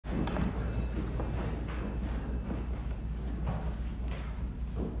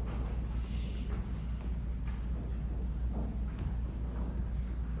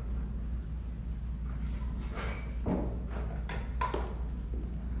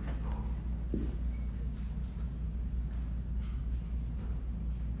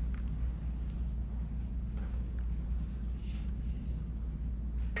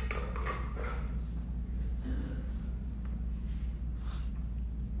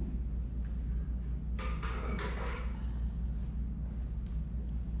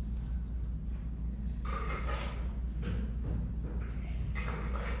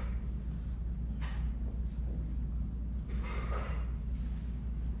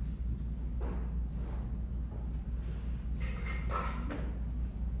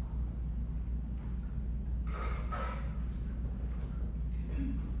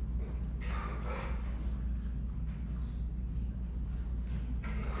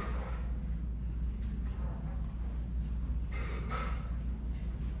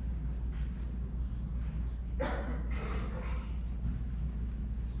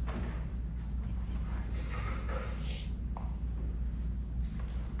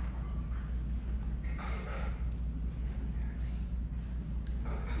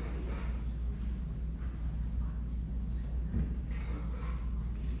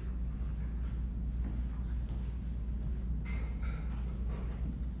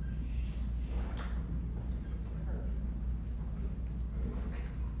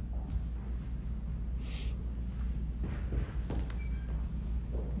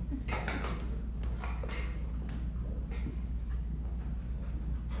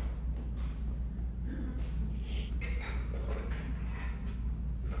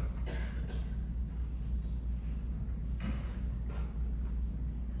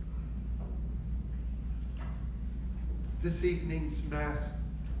This evening's Mass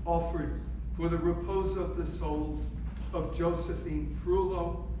offered for the repose of the souls of Josephine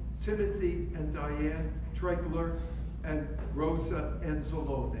Frullo, Timothy and Diane Tregler, and Rosa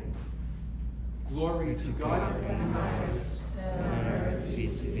Anzalone. Glory to God in the highest, and on earth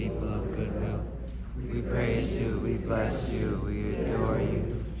peace to people of good will. We praise you, we bless you, we adore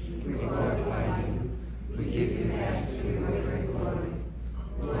you, we glorify you, we give you thanks for your great glory.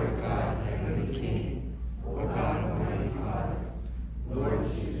 Lord God, heavenly King, O God, Almighty Father,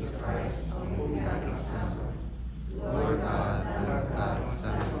 Lord Jesus Christ, only begotten Son, Lord God, Lamb of God,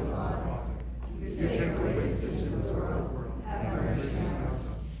 Son of the Father, you take away sins of the world, have mercy on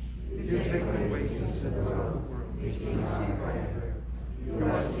us. You take away sins of the world, receive our prayer. You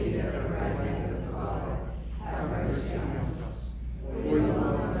are seated at the right hand of the Father, have mercy on us. For you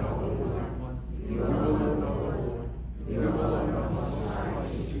alone are the Holy One, you alone are the Holy One, you alone are the Most High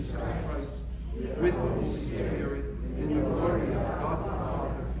Jesus Christ, with the Holy Spirit, in the glory of God the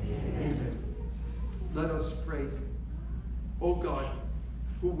Father. Amen. Let us pray. O God,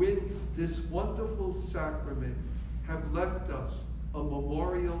 who in this wonderful sacrament have left us a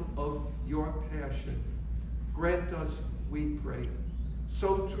memorial of your passion, grant us, we pray,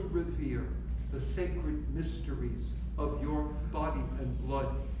 so to revere the sacred mysteries of your body and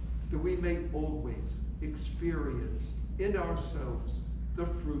blood, that we may always experience in ourselves the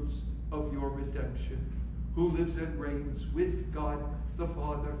fruits of your redemption, who lives and reigns with God the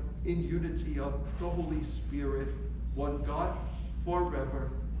Father in unity of the Holy Spirit, one God, forever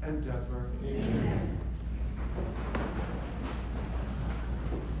and ever. Amen.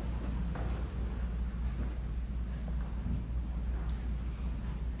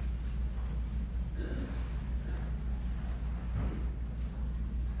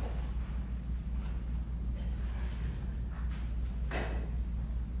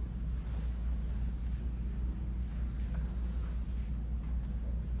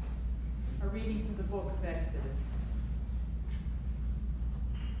 A reading from the book of Exodus.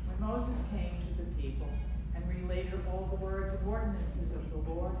 When Moses came to the people and related all the words and ordinances of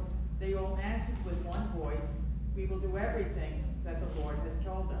the Lord, they all answered with one voice, "We will do everything that the Lord has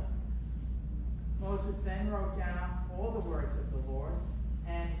told us." Moses then wrote down all the words of the Lord,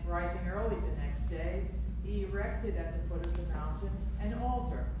 and rising early the next day, he erected at the foot of the mountain an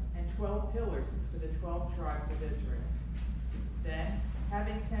altar and 12 pillars for the 12 tribes of Israel. Then,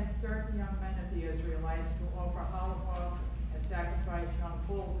 having sent certain young men of the Israelites to offer holocausts and sacrifice young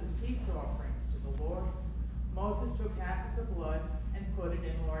bulls as peace offerings to the Lord, Moses took half of the blood and put it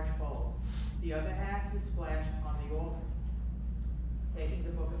in large bowls. The other half he splashed on the altar. Taking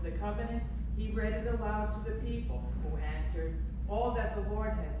the book of the covenant, he read it aloud to the people, who answered, "All that the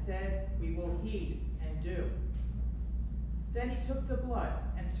Lord has said, we will heed and do." Then he took the blood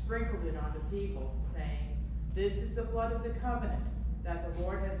and sprinkled it on the people, saying, "This is the blood of the covenant that the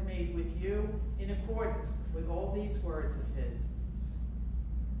Lord has made with you in accordance with all these words of his."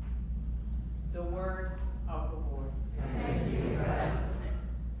 The word of the Lord. Thanks be to God.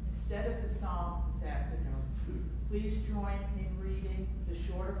 Instead of the psalm this afternoon, please join in reading the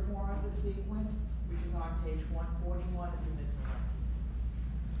shorter form of the sequence, which is on page 141 of the Missalines.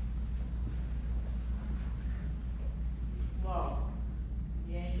 Lo,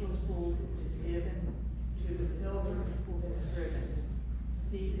 the angel's book is given to the pilgrim who has driven.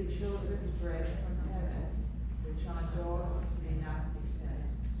 See the children's bread from heaven, which on dogs may not be sent.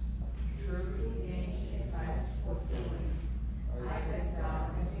 True, the ancient types fulfilling. Isaac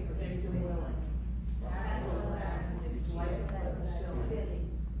died, victim willing. That's the lamb, its life but silly.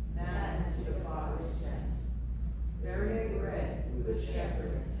 Man to the Father sent. Very bread, good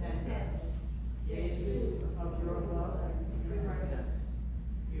shepherd, tend us. Jesus, of your love, befriend us.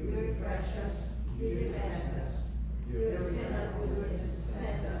 You refresh us, you defend us. Your tender goodness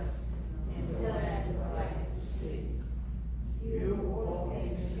send us into the land of light to see. You all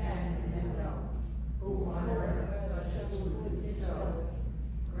things can and know, who on earth such a food bestow.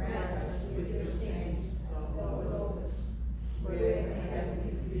 Grant us with your saints of the lowest, where the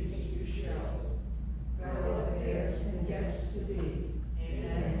heavenly feast you show. Fellow heirs and guests to be.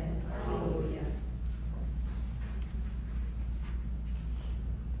 Amen. Hallelujah.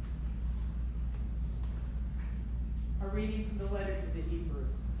 A reading from the letter to the Hebrews.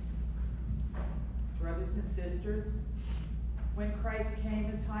 Brothers and sisters, when Christ came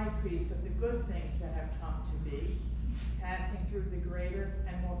as high priest of the good things that have come to be, passing through the greater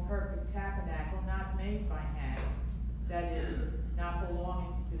and more perfect tabernacle not made by hands, that is, not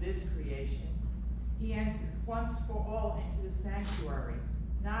belonging to this creation, he entered once for all into the sanctuary,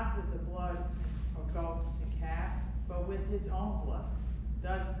 not with the blood of goats and calves, but with his own blood,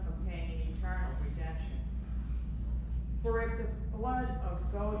 thus obtaining eternal redemption. For if the blood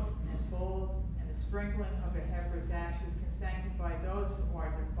of goats and bulls and the sprinkling of a heifer's ashes can sanctify those who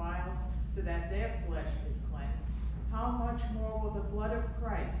are defiled, so that their flesh is cleansed, how much more will the blood of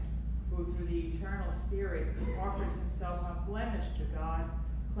Christ, who through the eternal Spirit offered himself unblemished to God,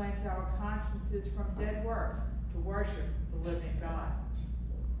 cleanse our consciences from dead works to worship the living God?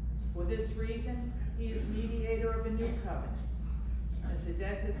 For this reason, he is mediator of a new covenant, since the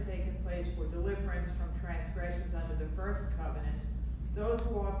death has taken place for deliverance from transgressions under the first covenant. Those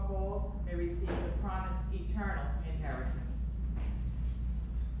who are called may receive the promised eternal inheritance.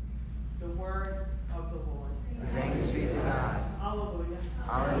 The word of the Lord. Thanks be to God. Hallelujah.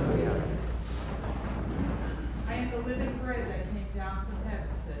 Hallelujah. I am the living bread that came down from heaven,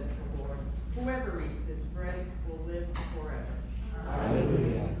 says the Lord. Whoever eats this bread will live forever.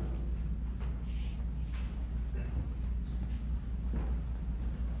 Hallelujah.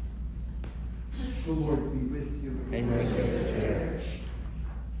 The Lord be with you. And with your spirit.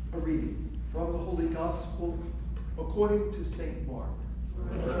 A reading from the Holy Gospel according to St. Mark.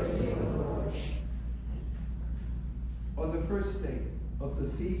 On the first day of the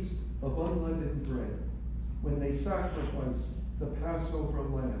Feast of Unleavened Bread, when they sacrificed the Passover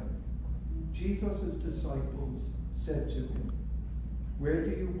lamb, Jesus' disciples said to him, "Where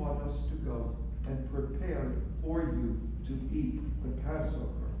do you want us to go and prepare for you to eat the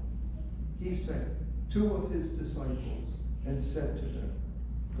Passover?" He sent 2 of his disciples and said to them,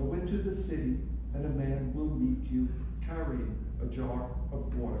 "Go into the city, and a man will meet you carrying a jar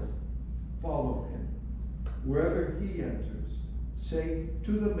of water. Follow him. Wherever he enters, say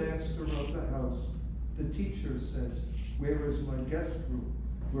to the master of the house, 'The teacher says, where is my guest room,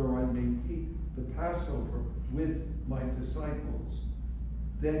 where I may eat the Passover with my disciples?'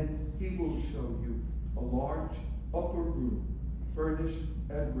 Then he will show you a large upper room, furnished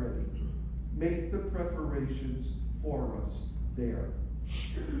and ready. Make the preparations for us there."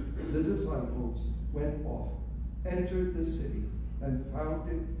 The disciples went off, entered the city, and found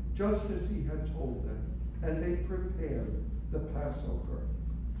it just as he had told them, and they prepared the Passover.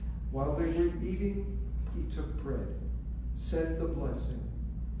 While they were eating, he took bread, said the blessing,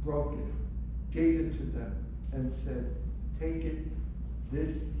 broke it, gave it to them, and said, "Take it,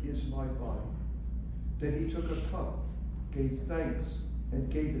 this is my body." Then he took a cup, gave thanks, and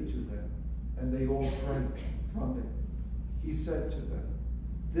gave it to them, and they all drank from it. He said to them,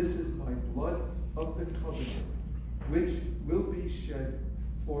 "This is my blood of the covenant, which will be shed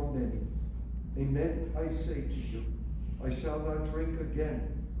for many. Amen, I say to you, I shall not drink again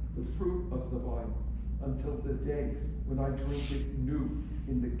the fruit of the vine until the day when I drink it new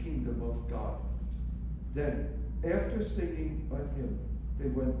in the kingdom of God." Then, after singing a hymn, they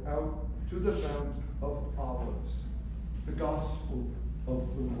went out to the Mount of Olives. The Gospel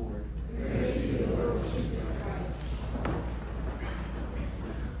of the Lord. Praise to you, Lord Jesus Christ.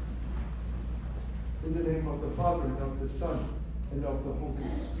 In the name of the Father, and of the Son, and of the Holy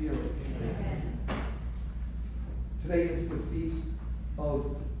Spirit. Amen. Today is the feast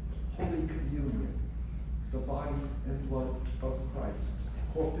of Holy Communion, the body and blood of Christ,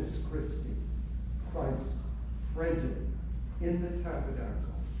 Corpus Christi, Christ present in the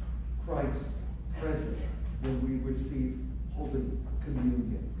tabernacle, Christ present when we receive Holy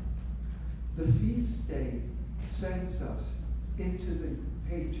Communion. The feast day sends us into the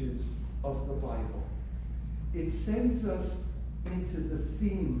pages of the Bible. It sends us into the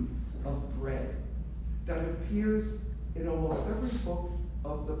theme of bread that appears in almost every book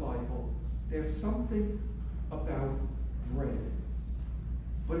of the Bible. There's something about bread,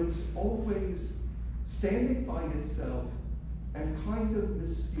 but it's always standing by itself and kind of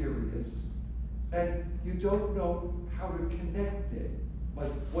mysterious, and you don't know how to connect it.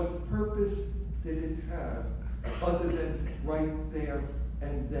 Like, what purpose did it have other than right there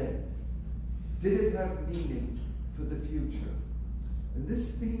and then? Did it have meaning for the future? And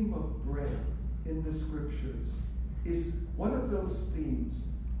this theme of bread in the scriptures is one of those themes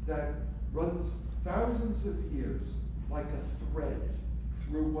that runs thousands of years like a thread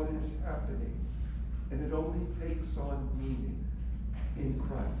through what is happening, and it only takes on meaning in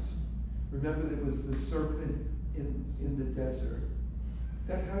Christ. Remember, there was the serpent in the desert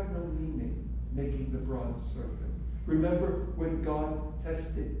that had no meaning, making the bronze serpent. Remember when God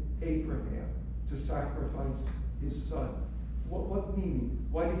tested Abraham to sacrifice his son? What meaning?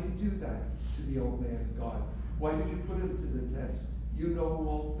 Why did you do that to the old man, God? Why did you put him to the test? You know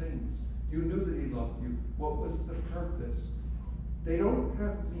all things. You knew that he loved you. What was the purpose? They don't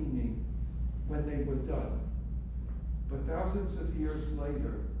have meaning when they were done. But thousands of years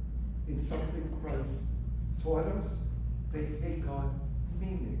later, in something Christ taught us, they take on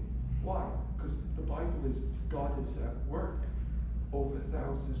meaning. Why? because the Bible is God is at work over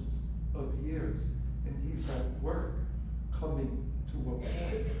thousands of years, and he's at work coming to a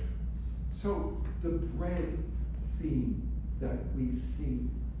point. So the bread theme that we see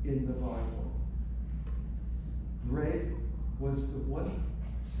in the Bible, bread was the one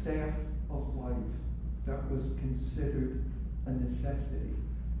staff of life that was considered a necessity.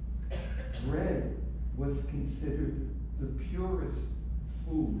 Bread was considered the purest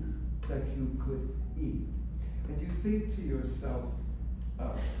food that you could eat. And you think to yourself,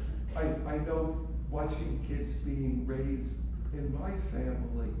 I know watching kids being raised in my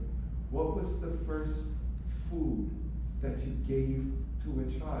family, what was the first food that you gave to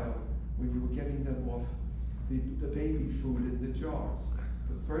a child when you were getting them off the baby food in the jars?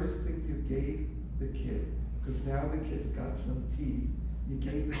 The first thing you gave the kid, because now the kid's got some teeth, you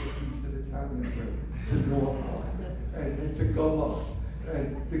gave them a piece of Italian bread to gnaw on and to gum up.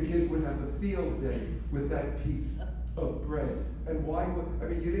 And the kid would have a field day with that piece of bread. And why would,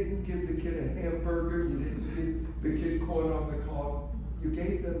 I mean, you didn't give the kid a hamburger, you didn't give the kid corn on the cob, you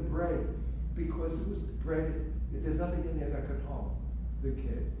gave them bread because it was bread. There's nothing in there that could harm the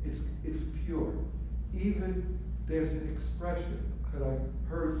kid. It's pure. Even there's an expression that I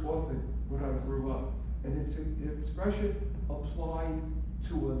heard often when I grew up, and it's an expression applied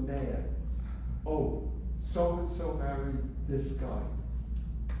to a man. Oh, so-and-so married this guy.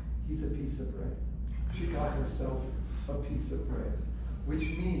 He's a piece of bread. She got herself a piece of bread, which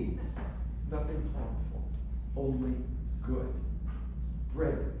means nothing harmful, only good.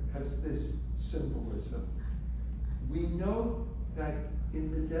 Bread has this symbolism. We know that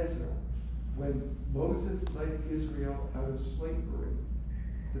in the desert, when Moses led Israel out of slavery,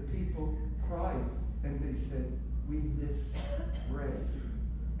 the people cried and they said, we miss bread.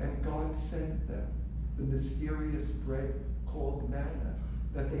 And God sent them the mysterious bread called manna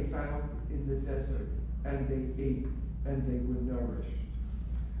that they found in the desert, and they ate and they were nourished.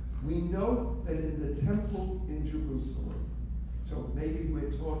 We know that in the temple in Jerusalem, so maybe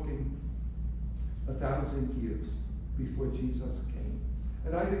we're talking 1,000 years before Jesus came.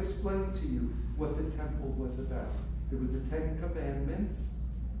 And I've explained to you what the temple was about. There were the 10 Commandments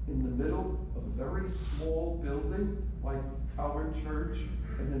in the middle of a very small building like our church,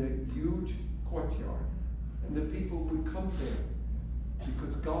 and then a huge courtyard. And the people would come there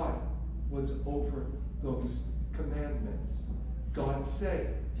because God was over those commandments. God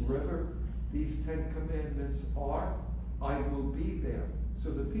said, wherever these 10 commandments are, I will be there.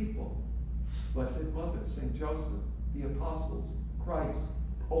 So the people, Blessed Mother, St. Joseph, the apostles, Christ,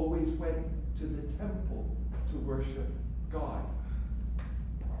 always went to the temple to worship God.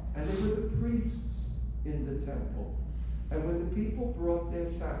 And there were the priests in the temple. And when the people brought their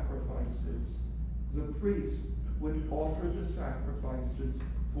sacrifices, the priest would offer the sacrifices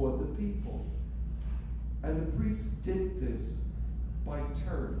for the people. And the priests did this by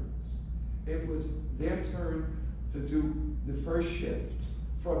turns. It was their turn to do the first shift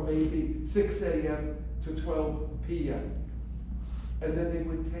from maybe 6 a.m. to 12 p.m. And then they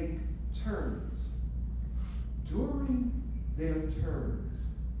would take turns. During their turns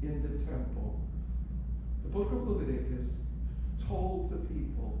in the temple, the book of Leviticus told the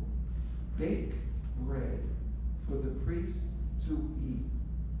people, bake bread for the priests to eat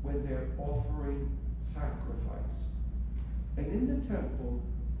when they're offering sacrifice. And in the temple,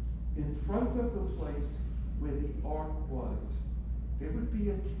 in front of the place where the ark was, there would be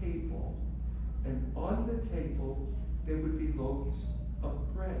a table, and on the table there would be loaves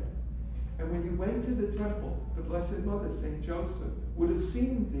of bread. And when you went to the temple, the Blessed Mother, St. Joseph, would have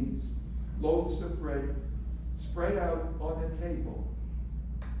seen these loaves of bread spread out on a table.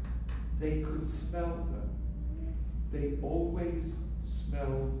 They could smell them. They always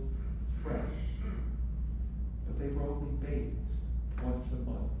smelled fresh, but they were only baked once a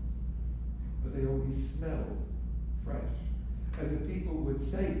month. But they always smelled fresh. And the people would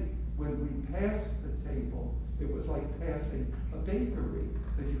say, when we passed the table, it was like passing a bakery,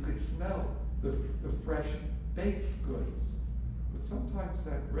 that you could smell the fresh baked goods. But sometimes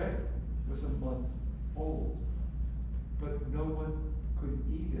that bread was a month old, but no one could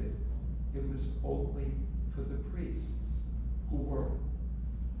eat it. It was only for the priests who were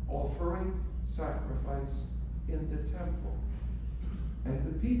offering sacrifice in the temple. And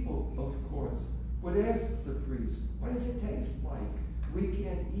the people, of course, would ask the priest, what does it taste like? We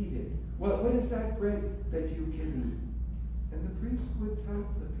can't eat it. Well, what is that bread that you can eat? And the priest would tell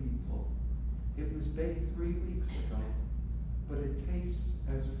the people, it was baked 3 weeks ago, but it tastes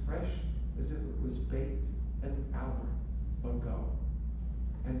as fresh as if it was baked an hour ago.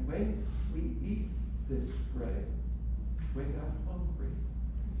 And when we eat this bread, we're not hungry.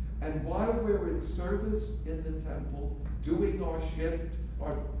 And while we're in service in the temple, doing our shift,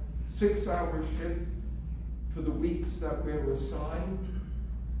 our 6-hour shift for the weeks that we're assigned,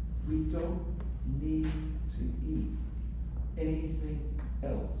 we don't need to eat anything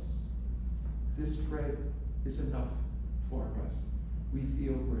else. This bread is enough for us. We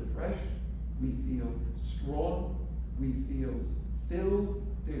feel refreshed, we feel strong, we feel filled,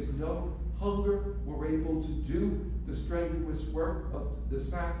 there's no hunger, we're able to do the strenuous work of the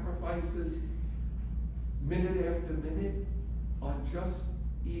sacrifices minute after minute on just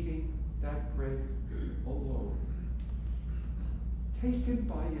eating that bread alone. Taken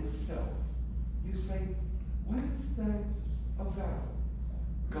by itself, you say, what is that about?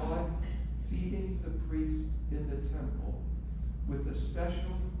 God feeding the priests in the temple with a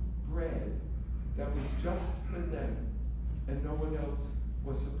special bread that was just for them, and no one else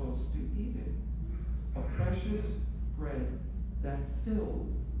was supposed to eat it. A precious bread that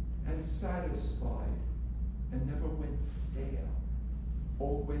filled and satisfied and never went stale,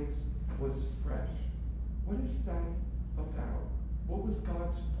 always was fresh. What is that about? What was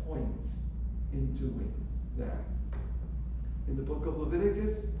God's point in doing that? In the book of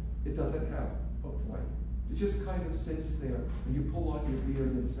Leviticus, it doesn't have a point. It just kind of sits there, and you pull on your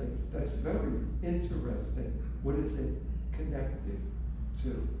beard and say, that's very interesting. What is it connected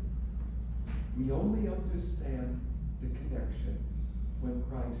to? We only understand the connection when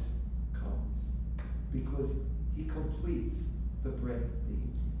Christ comes, because he completes the bread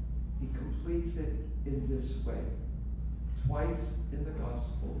theme. He completes it in this way. Twice in the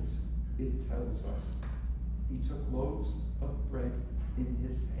Gospels, it tells us he took loaves of bread in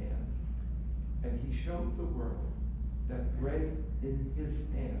his hand, and he showed the world that bread in his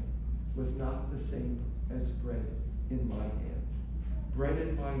hand was not the same as bread in my hand. Bread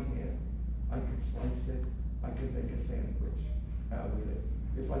in my hand, I could slice it, I could make a sandwich out of it.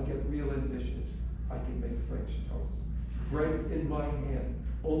 If I get real ambitious, I can make French toast. Bread in my hand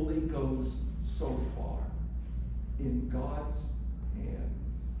only goes so far. In God's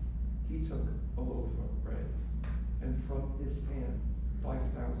hands, he took a loaf of bread, and from his hand,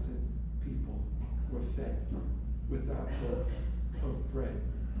 5,000 people were fed with that loaf of bread.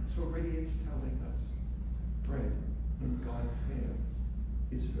 So already it's telling us bread in God's hands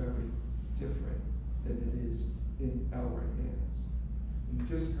is very different than it is in our hands. You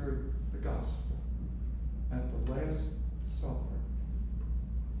just heard the gospel. At the Last Supper,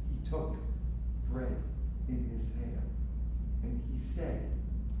 he took bread in his hand, and he said,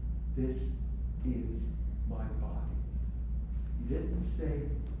 this is my body. He didn't say,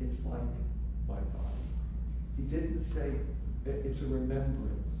 it's like my body. He didn't say, it's a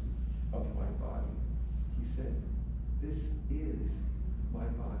remembrance of my body. He said, this is my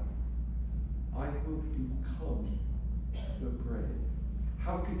body. I will become the bread.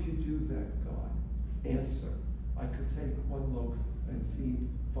 How could you do that, God? Answer, I could take one loaf and feed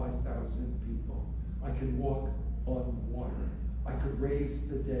 5,000 people. I could walk on water. I could raise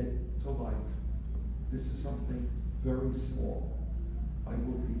the dead to life. This is something very small. I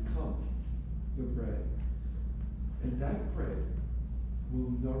will become the bread. And that bread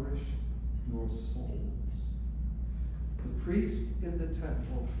will nourish your souls. The priest in the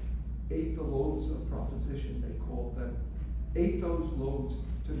temple ate the loaves of proposition, they called them, ate those loaves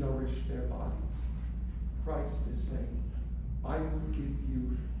to nourish their bodies. Christ is saying, I will give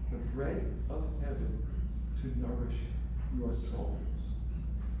you the bread of heaven to nourish your souls,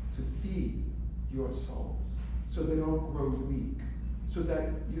 to feed your souls, so they don't grow weak, so that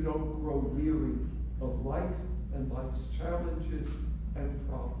you don't grow weary of life and life's challenges and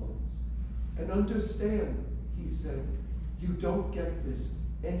problems. And understand, he said, you don't get this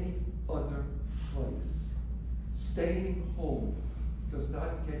any other place. Staying home does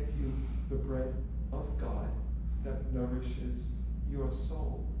not get you the bread of God that nourishes your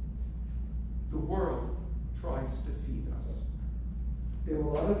soul. The world tries to feed us. There are a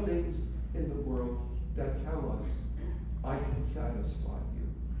lot of things in the world that tell us, I can satisfy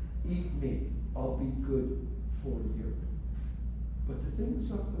you. Eat me, I'll be good for you. But the things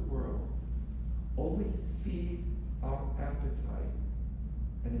of the world only feed our appetite,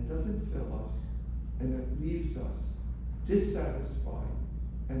 and it doesn't fill us, and it leaves us dissatisfied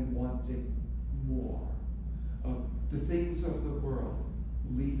and wanting more. The things of the world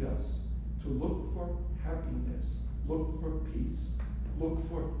lead us to look for happiness, look for peace, look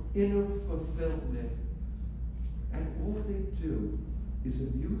for inner fulfillment. And all they do is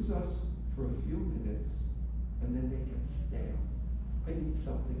amuse us for a few minutes, and then they get stale. I need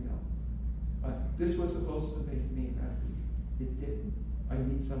something else. This was supposed to make me happy. It didn't. I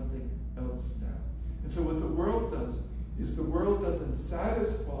need something else now. And so what the world does is the world doesn't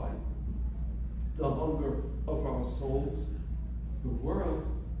satisfy the hunger of our souls. The world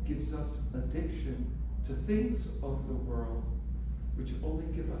gives us addiction to things of the world, which only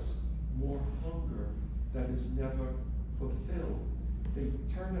give us more hunger that is never fulfilled. They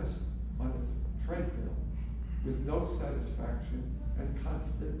turn us on a treadmill with no satisfaction and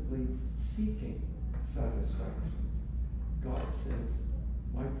constantly seeking satisfaction. God says,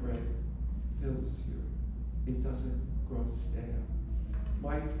 my bread fills you. It doesn't grow stale.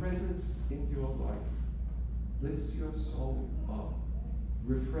 My presence in your life lifts your soul up,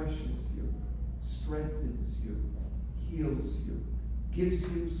 refreshes you, strengthens you, heals you, gives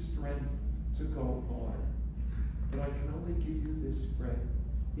you strength to go on. But I can only give you this bread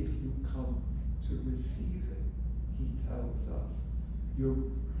if you come to receive it, he tells us. You're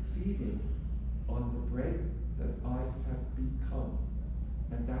feeding on the bread that I have become.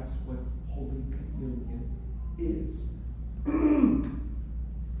 And that's what Holy Communion is.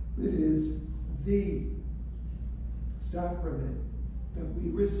 It is the sacrament that we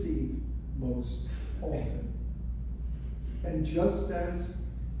receive most often. And just as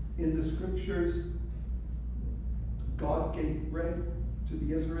in the scriptures, God gave bread to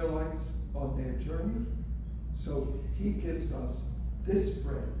the Israelites on their journey, so he gives us this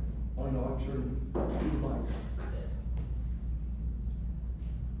bread on our journey through life.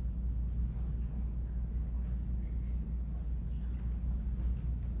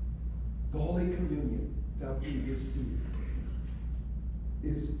 The Holy Communion that we receive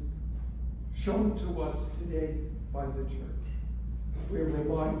is shown to us today by the church. We're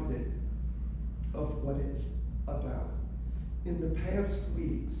reminded of what it's about. In the past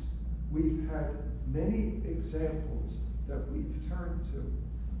weeks, we've had many examples that we've turned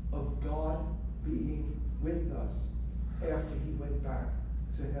to of God being with us after he went back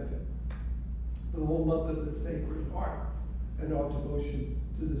to heaven. The whole month of the Sacred Heart and our devotion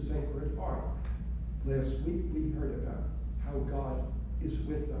to the Sacred Heart. Last week we heard about how God is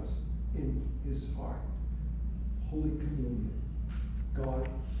with us in his heart. Holy Communion. God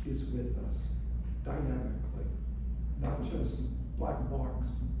is with us dynamically, not just black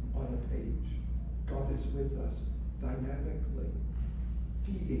marks on a page. God is with us dynamically,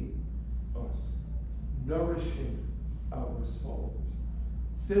 feeding us, nourishing our souls,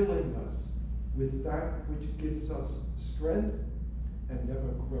 filling us with that which gives us strength and never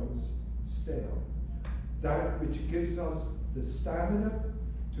grows stale, that which gives us the stamina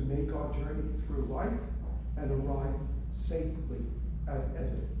to make our journey through life and arrive safely at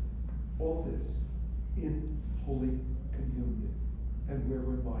heaven. All this in Holy Communion. And we're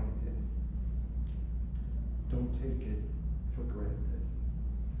reminded, don't take it for granted.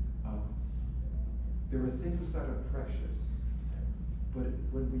 There are things that are precious, but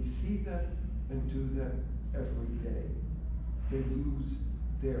when we see them and do them every day, they lose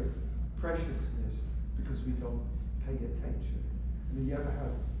their preciousness because we don't pay attention. I mean, you ever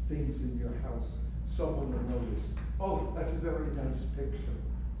have things in your house, someone will notice, oh, that's a very nice picture.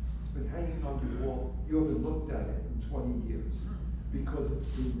 It's been hanging on the wall. You haven't looked at it in 20 years because it's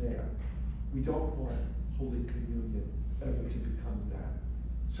been there. We don't want Holy Communion ever to become that.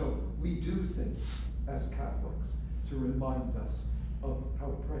 So we do things as Catholics to remind us of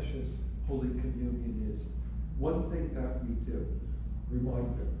how precious Holy Communion is. One thing that we do,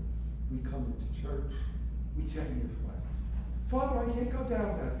 reminder, we come into church, we genuflect. Father, I can't go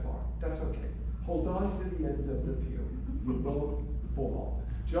down that far. That's okay. Hold on to the end of the pew. You won't fall.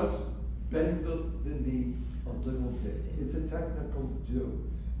 Just bend the knee a little bit. It's a technical do.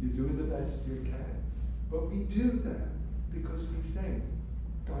 You're doing the best you can. But we do that because we say,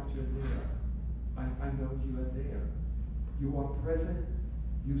 God, you're there. I know you are there. You are present.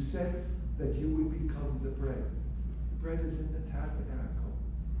 You said that you would become the bread. Bread is in the tabernacle.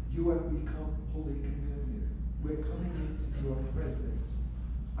 You have become Holy Communion. We're coming into your presence.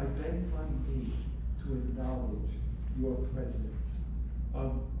 I bend my knee to acknowledge your presence.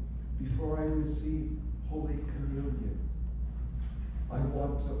 Before I receive Holy Communion, I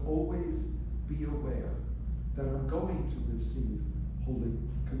want to always be aware that I'm going to receive Holy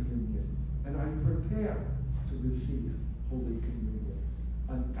Communion. And I prepare to receive Holy Communion.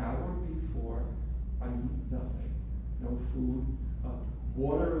 An hour before, I eat nothing. No food.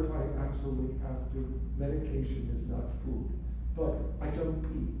 Water if I absolutely have to. Medication is not food. But I don't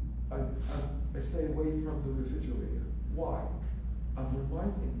eat. I stay away from the refrigerator. Why? I'm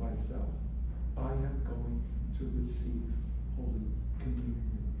reminding myself I am going to receive Holy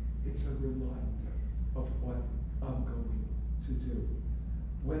Communion. It's a reminder of what I'm going to do.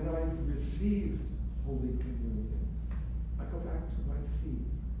 When I've received Holy Communion, I go back to my seat.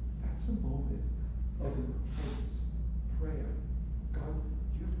 That's a moment of intense prayer. God,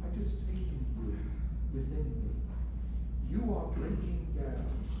 I just take you within me. You are breaking down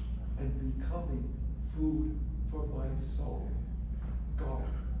and becoming food for my soul. God,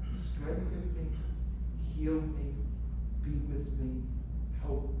 strengthen me, heal me, be with me,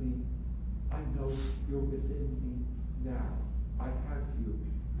 help me. I know you're within me now. I have you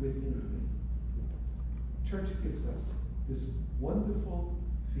within me. Church gives us this wonderful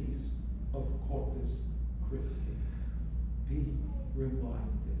feast of Corpus Christi. Be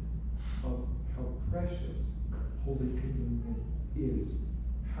reminded of how precious Holy Communion is,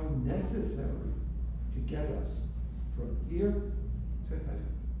 how necessary to get us from here to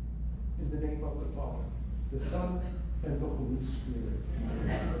heaven. In the name of the Father, the Son, and the Holy Spirit.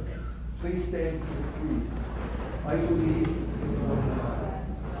 Please stand for the creed. I believe in one God,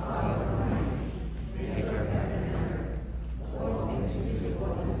 Father Almighty, maker of heaven and earth, all things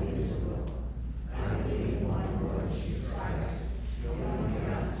visible and invisible. I believe in one Lord Jesus Christ, the only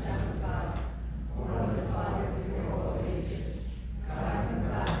begotten Son of God, born of the Father before all ages, God from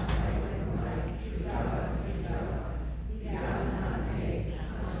God, light from light, true God from true God, begotten, not made,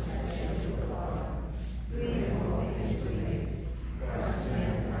 consubstantial with the Father, three in all things were made, for us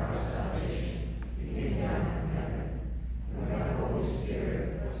men for our salvation, he came down from heaven, and by the Holy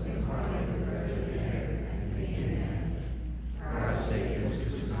Spirit was incarnate of the Virgin Mary, and became man. For our sake he was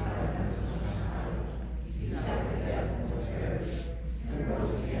crucified and was crucified. He suffered death and was buried, and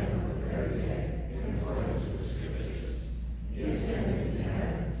rose again on the third day, in accordance with the Scriptures. He ascended into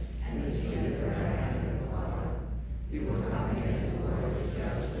heaven, and is seated at the right hand of the Father. He will come again in glory to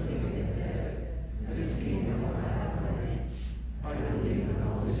judge the living and the dead, and his kingdom will have no end. I believe in the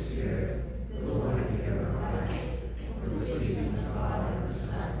Holy Spirit, the Lord and giver of life, who proceeds from the Father and the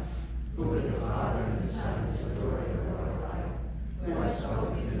Son, who with the Father and the Son is adored and glorified, who has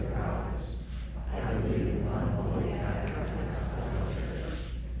spoken to the prophets. I believe in one holy Catholic Apostolic Church.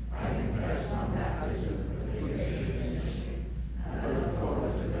 I confess one baptism for the forgiveness of sins. I look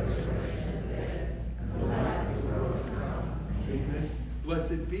forward to the resurrection of the dead and the life of the world to come. Amen.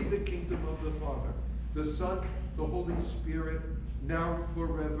 Blessed be the kingdom of the Father, the Son, the Holy Spirit, now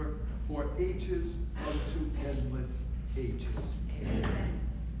forever, for ages unto endless ages. Amen.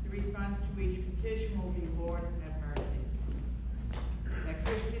 The response to each petition will be, Lord, have mercy. That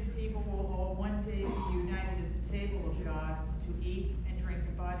Christian people will all one day be united at the table of God to eat and drink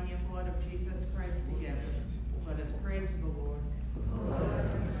the body and blood of Jesus Christ together. Let us pray to the Lord.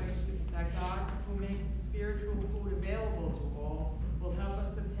 That God, who makes spiritual food available to all, will help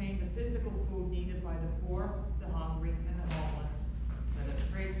us obtain the physical food needed by the poor, the hungry, and the homeless. Let us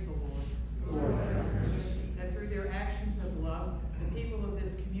pray to the Lord. That through their actions of love, the people of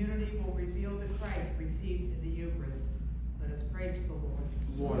this community will reveal the Christ received in the Eucharist. Let us pray to the Lord.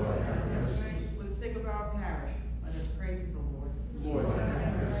 For the sake of our parish, let us pray to the Lord. For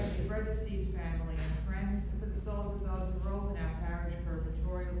Fred deceased family and friends, and for the souls of those enrolled in our parish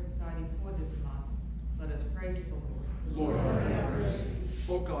purgatorial society for this month, let us pray to the Lord.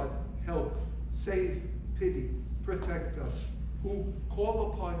 O God, help, save, pity, protect us, who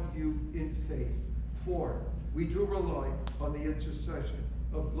call upon you in faith. For we do rely on the intercession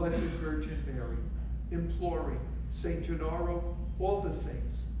of Blessed Virgin Mary, imploring Saint Gennaro, all the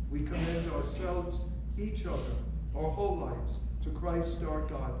saints, we commend ourselves, each other, our whole lives, to Christ our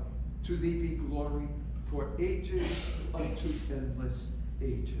God. To thee be glory for ages unto endless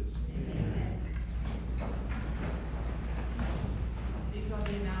ages. Amen. These are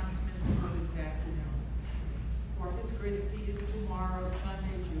the announcements for this afternoon. Corpus Christi is tomorrow,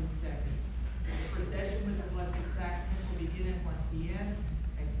 Sunday, June 2nd. The procession with the Blessed Sacrament will begin at 1 p.m.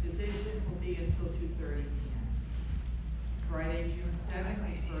 Exposition will be until 2:30 p.m. Friday, June 7th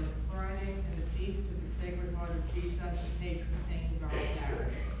is First Friday, and the Feast of the Sacred Heart of Jesus, the patron saint of our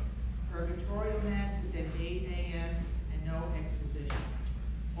parish. Purgatorial Mass is at 8 a.m. and no exposition.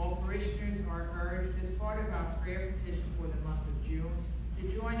 All parishioners are urged, as part of our prayer petition for the month of June, to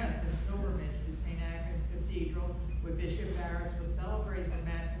join us in pilgrimage to St. Agnes Cathedral, where Bishop Barris will celebrate the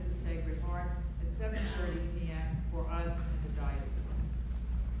Mass of the Sacred Heart at 7:30 p.m. for us in the diocese.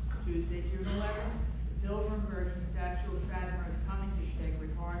 Tuesday, June 11th, the Pilgrim Virgin statue of Fatima is coming to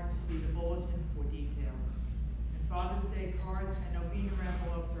Sacred Heart. See the bulletin for details. And Father's Day cards and novena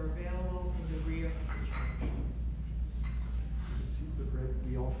envelopes are available in the rear of the church. Receive the bread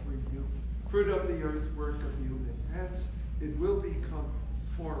we offer you, fruit of the earth, work of human hands. It will become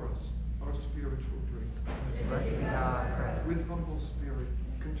for us our spiritual drink. Blessed God, forever. With humble spirit,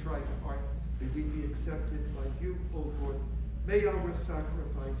 contrite heart, may we be accepted by you, O Lord. May our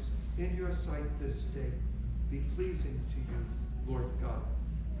sacrifice in your sight this day be pleasing to you, Lord God.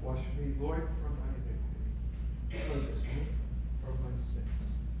 Wash me, Lord, from my iniquity. cleanse me from my sins.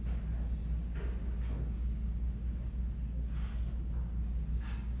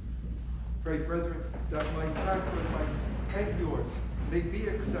 Pray, brethren, that my sacrifice and yours may be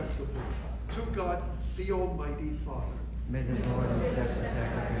acceptable to God, the Almighty Father. May the Lord accept the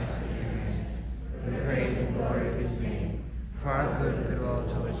sacrifice of your hands, for the praise and glory of his name, for our good and good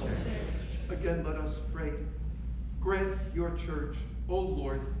of his church. Again, let us pray. Grant your church, O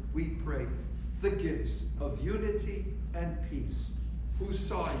Lord, we pray, the gifts of unity and peace, whose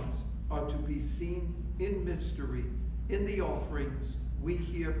signs are to be seen in mystery in the offerings we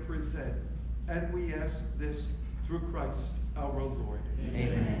here present. And we ask this through Christ our Lord.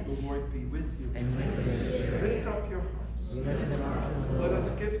 Amen. The Lord be with you. And with your spirit. Lift up your hearts. Lift them up to the Let Lord.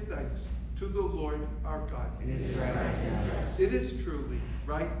 us give thanks to the Lord our God. It is right and just. It is truly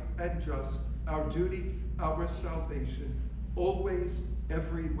right and just, our duty, our salvation, always,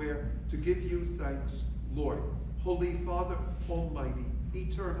 everywhere, to give you thanks, Lord, Holy Father, Almighty,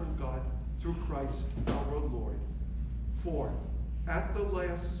 eternal God, through Christ our Lord. For at the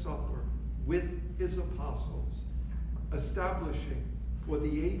Last Supper, with his apostles, establishing for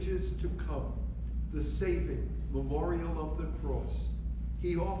the ages to come the saving memorial of the cross,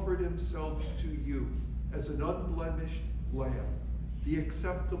 he offered himself to you as an unblemished lamb, the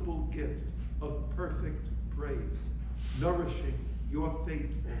acceptable gift of perfect praise, nourishing your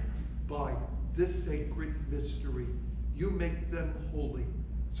faithful by this sacred mystery. You make them holy,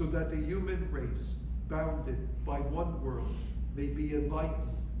 so that the human race, bounded by one world, may be enlightened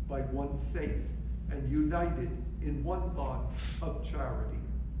by one faith and united in one bond of charity.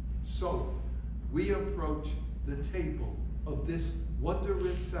 So we approach the table of this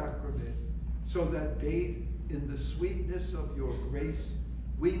wondrous sacrament, so that bathed in the sweetness of your grace,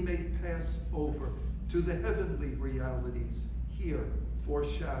 we may pass over to the heavenly realities here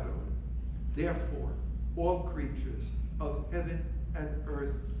foreshadowed. Therefore, all creatures of heaven and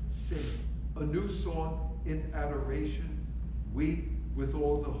earth sing a new song in adoration. We, with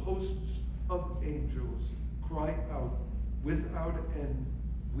all the hosts of angels, cry out without end.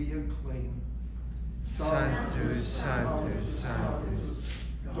 We acclaim. Sanctus, Sanctus, Sanctus,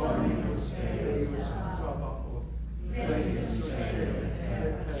 Dominus Deus Sabaoth, Rex Sucede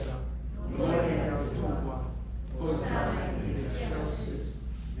et terra, gloria tua, Hosanna in excelsis,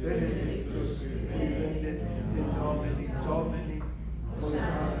 benedictus qui venit in nomine Domini,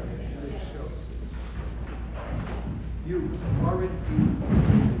 Hosanna in excelsis. You are indeed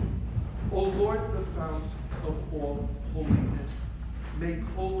holy, O Lord, the fount of all holiness. Make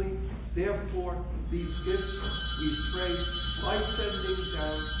holy, therefore, these gifts, we pray, by sending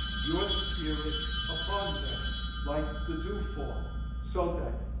down your Spirit upon them like the dewfall, so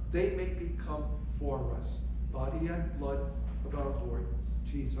that they may become for us body and blood of our Lord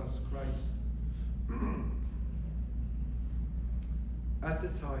Jesus Christ. At the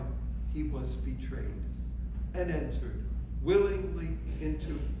time he was betrayed and entered willingly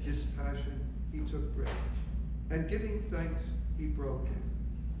into his passion, he took bread, and giving thanks, he broke it.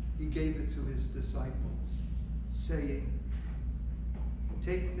 He gave it to his disciples, saying,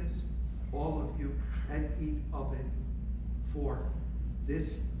 "Take this, all of you, and eat of it, for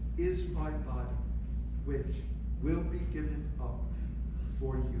this is my body, which will be given up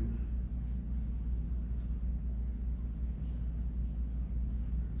for you."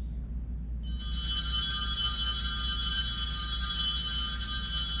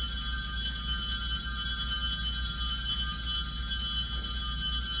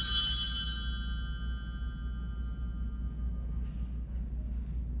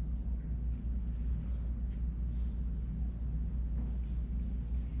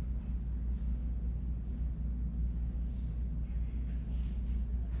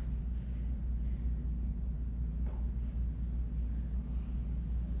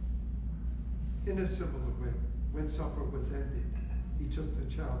 In a similar way, when supper was ended, he took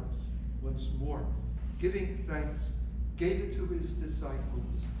the chalice once more, giving thanks, gave it to his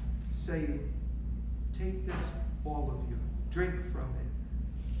disciples, saying, "Take this, all of you, drink from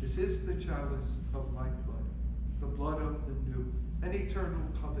it. This is the chalice of my blood, the blood of the new and eternal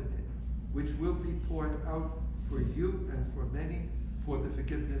covenant, which will be poured out for you and for many for the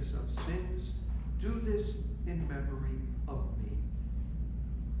forgiveness of sins. Do this in memory of me."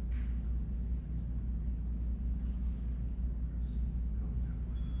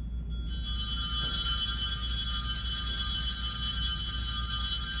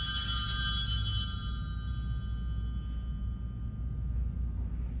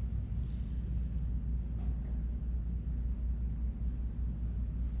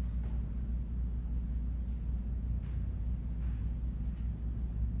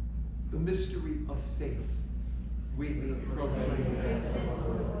 The mystery of faith. we proclaim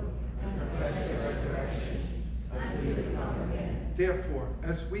Therefore,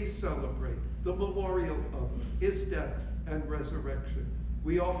 as we celebrate the memorial of his death and resurrection,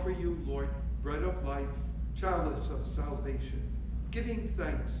 we offer you, Lord, bread of life, chalice of salvation, giving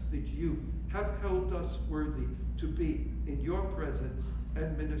thanks that you have held us worthy to be in your presence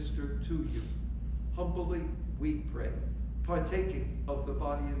and minister to you. Humbly we pray, partaking of the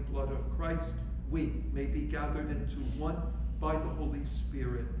body and blood of Christ, we may be gathered into one by the Holy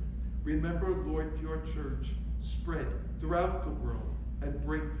Spirit. Remember, Lord, your church spread throughout the world and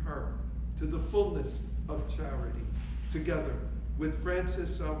bring her to the fullness of charity, together with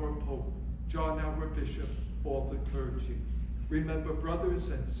Francis, our Pope, John, our Bishop, all the clergy. Remember brothers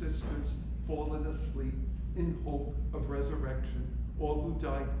and sisters fallen asleep in hope of resurrection, all who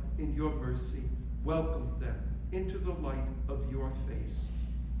died in your mercy. Welcome them into the light of your face.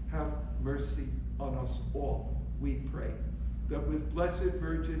 Have mercy on us all, we pray, that with Blessed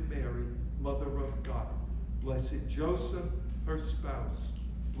Virgin Mary, Mother of God, Blessed Joseph, her spouse,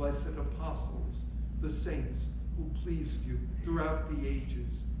 blessed apostles, the saints who pleased you throughout the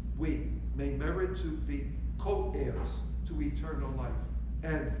ages, we may merit to be co-heirs to eternal life,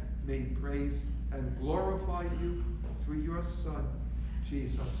 and may praise and glorify you through your Son,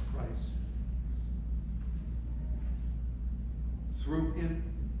 Jesus Christ. Through him,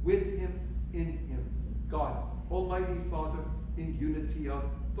 with him, in him, God, Almighty Father, in unity of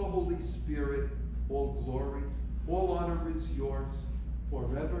the Holy Spirit, all glory, all honor is yours,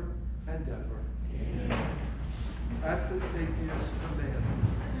 forever and ever. Amen. At the Savior's command,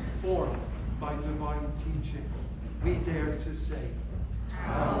 formed by divine teaching, we dare to say,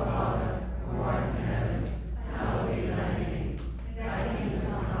 Our Father, who art in heaven, hallowed be thy name. Thy kingdom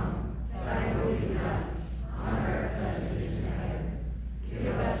come, thy will be done, on earth as it is in heaven.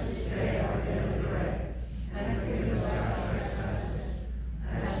 Give us this day our daily bread, and forgive us our trespasses,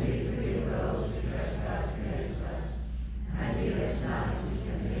 as we forgive those who trespass against us. And lead us not into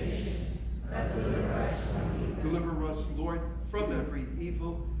temptation, but deliver us from evil. Deliver us, Lord, from every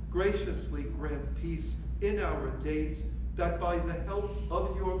evil. Graciously grant peace in our days, that by the help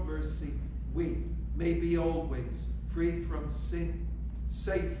of your mercy we may be always free from sin,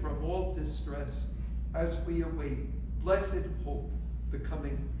 safe from all distress, as we await blessed hope, the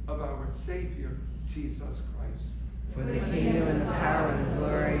coming of our Savior, Jesus Christ. For the kingdom and the power and the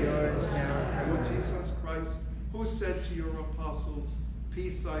glory are yours now and Lord forever. Jesus Christ, who said to your apostles,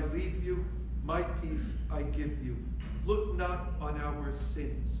 Peace I leave you, my peace I give you. Look not on our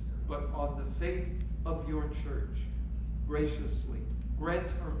sins, but on the faith of your church. Graciously grant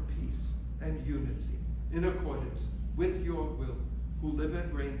her peace and unity in accordance with your will, who live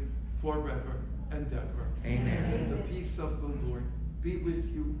and reign forever and ever. Amen. The peace of the Lord be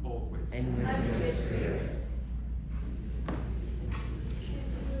with you always. And with your spirit.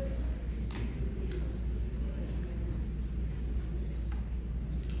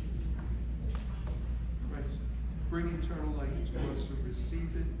 Christ, bring eternal life to us who receive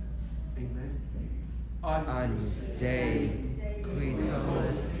it. Amen. Agnus Dei, qui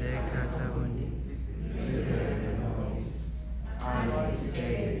tollis te catamundi, miserere nobis. Agnus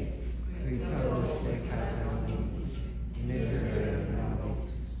Dei, qui tollis te catamundi, miserere nobis.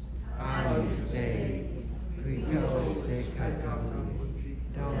 Agnus Dei, qui tollis te catamundi,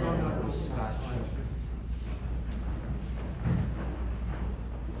 dona nobis pacem.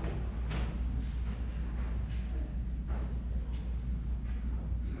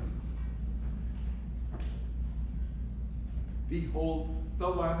 Behold the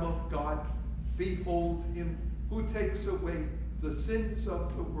Lamb of God. Behold him who takes away the sins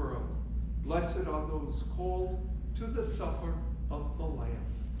of the world. Blessed are those called to the supper of the Lamb.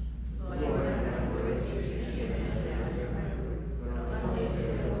 Lord, I'm worthy to enter your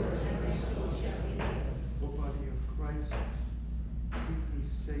O body of Christ, keep me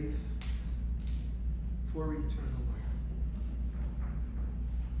safe for eternal life.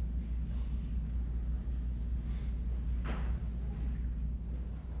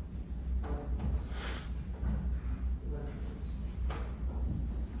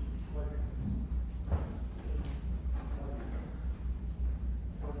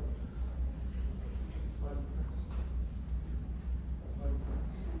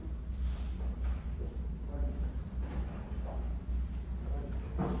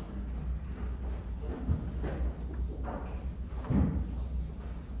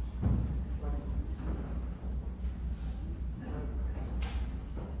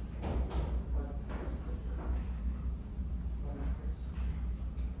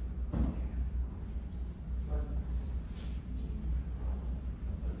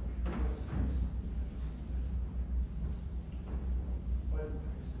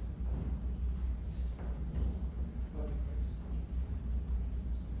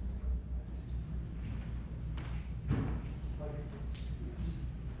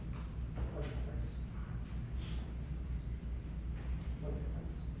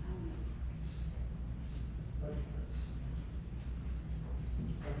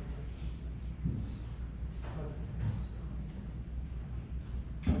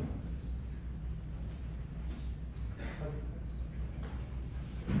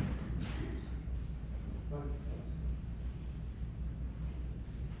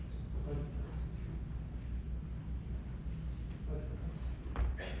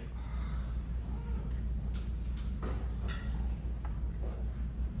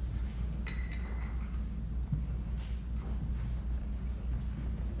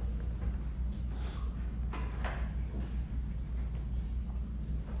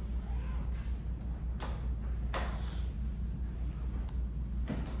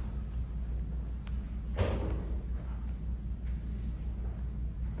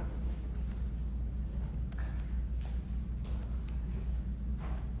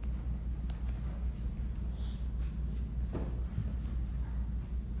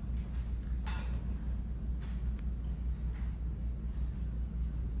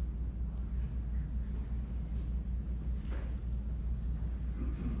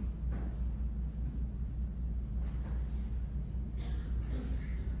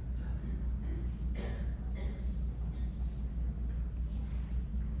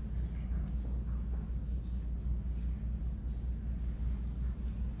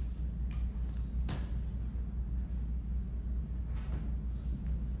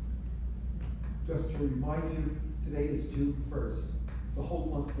 Just to remind you, today is June 1st. The whole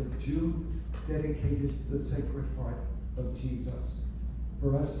month of June dedicated to the Sacred Heart of Jesus.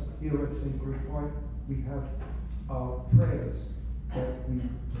 For us here at Sacred Heart, we have our prayers that we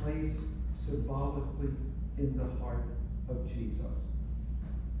place symbolically in the heart of Jesus.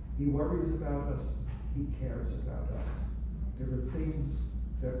 He worries about us. He cares about us. There are things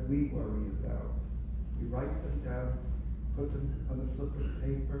that we worry about. We write them down, put them on a slip of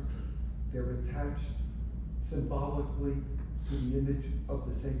paper. They're attached symbolically to the image of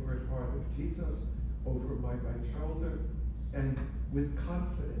the Sacred Heart of Jesus over my right shoulder. And with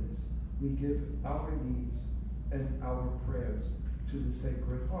confidence, we give our needs and our prayers to the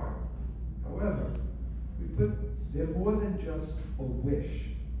Sacred Heart. However, they're more than just a wish.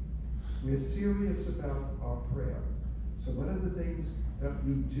 We're serious about our prayer. So one of the things that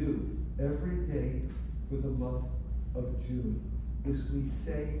we do every day for the month of June is we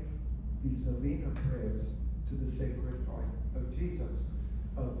say these novena prayers to the Sacred Heart of Jesus.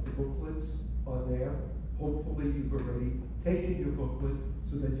 The booklets are there. Hopefully you've already taken your booklet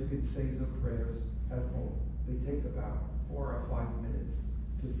so that you can say the prayers at home. They take about 4 or 5 minutes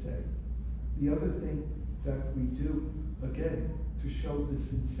to say. The other thing that we do, again, to show the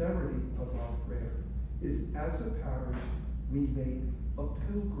sincerity of our prayer, is as a parish, we make a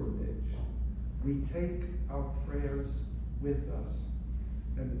pilgrimage. We take our prayers with us.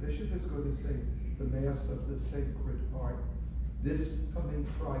 And the bishop is going to say the Mass of the Sacred Heart this coming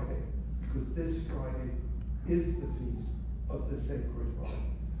Friday, because this Friday is the feast of the Sacred Heart.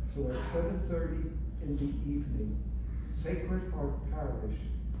 So at 7:30 in the evening, Sacred Heart Parish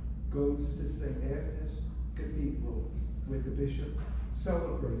goes to St. Agnes Cathedral, where the bishop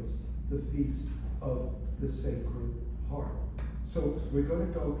celebrates the feast of the Sacred Heart. So we're going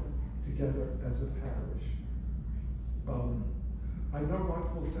to go together as a parish. I know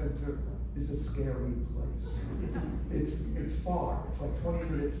Rockville Center is a scary place. It's far. It's like 20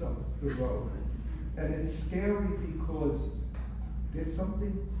 minutes up the road. And it's scary because there's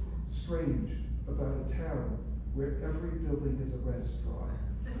something strange about a town where every building is a restaurant.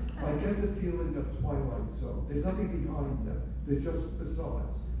 I get the feeling of Twilight Zone. There's nothing behind them. They're just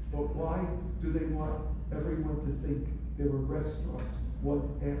facades. But why do they want everyone to think there are restaurants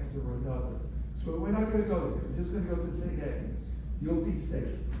one after another? So we're not going to go there. We're just going to go to St. Agnes. You'll be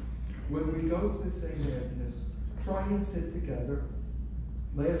safe. When we go to St. Agnes, try and sit together.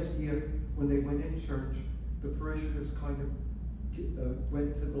 Last year, when they went in church, the parishioners kind of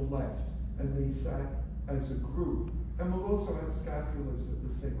went to the left, and they sat as a group. And we'll also have scapulars of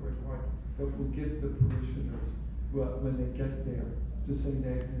the Sacred Heart that will give the parishioners when they get there to St.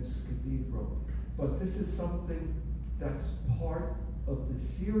 Agnes Cathedral. But this is something that's part of the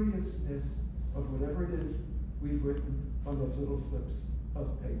seriousness of whatever it is we've written on those little slips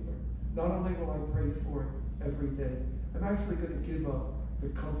of paper. Not only will I pray for it every day, I'm actually going to give up the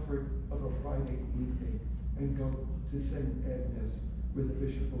comfort of a Friday evening and go to St. Agnes, where the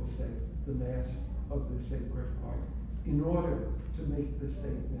bishop will say the Mass of the Sacred Heart, in order to make the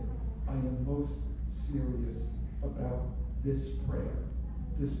statement, I am most serious about this prayer,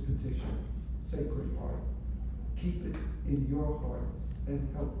 this petition. Sacred Heart, keep it in your heart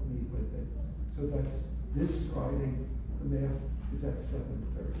and help me with it. So that's this Friday. The Mass is at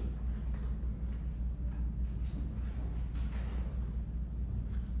 7:30.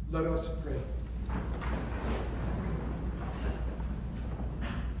 Let us pray.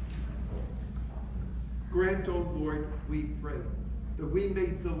 Grant, O Lord, we pray, that we may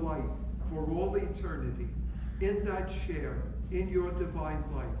delight for all eternity in that share in your divine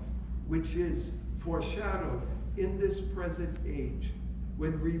life, which is foreshadowed in this present age,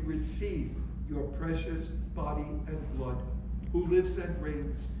 when we receive your precious body and blood, who lives and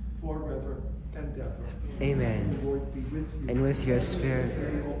reigns forever and ever. Amen. The Lord be with you. And with your spirit.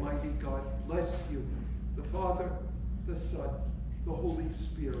 May Almighty God bless you, the Father, the Son, the Holy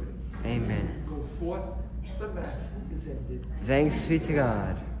Spirit. Amen. Go forth, the Mass is ended. Thanks be to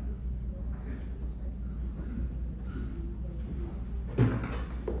God.